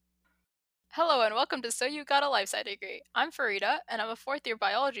Hello and welcome to So You Got a Life Sci Degree. I'm Farida and I'm a fourth year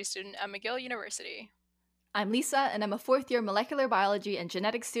biology student at McGill University. I'm Lisa, and I'm a fourth year molecular biology and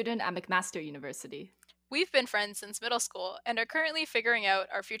genetics student at McMaster University. We've been friends since middle school and are currently figuring out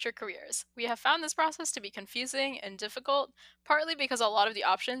our future careers. We have found this process to be confusing and difficult, partly because a lot of the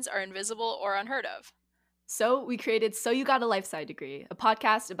options are invisible or unheard of. So, we created So You Got a Life Sci Degree, a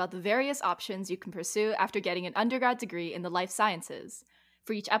podcast about the various options you can pursue after getting an undergrad degree in the life sciences.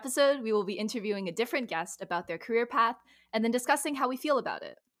 For each episode, we will be interviewing a different guest about their career path and then discussing how we feel about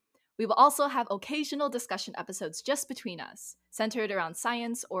it. We will also have occasional discussion episodes just between us, centered around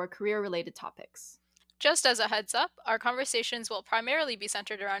science or career related topics. Just as a heads up, our conversations will primarily be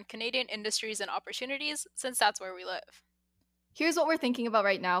centered around Canadian industries and opportunities, since that's where we live. Here's what we're thinking about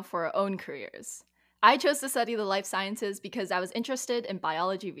right now for our own careers. I chose to study the life sciences because I was interested in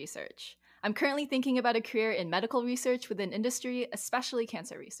biology research. I'm currently thinking about a career in medical research within industry, especially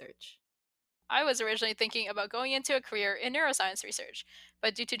cancer research. I was originally thinking about going into a career in neuroscience research,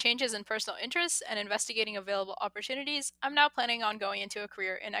 but due to changes in personal interests and investigating available opportunities, I'm now planning on going into a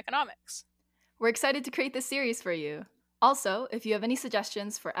career in economics. We're excited to create this series for you. Also, if you have any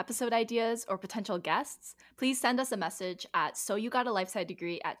suggestions for episode ideas or potential guests, please send us a message at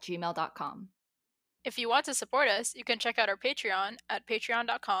soyougotalifescidedegree@gmail.com. If you want to support us, you can check out our Patreon at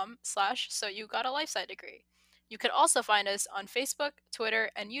patreon.com/soyougotalifescidedegree. You can also find us on Facebook, Twitter,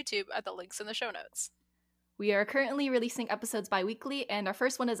 and YouTube at the links in the show notes. We are currently releasing episodes bi weekly, and our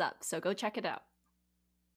first one is up, so go check it out.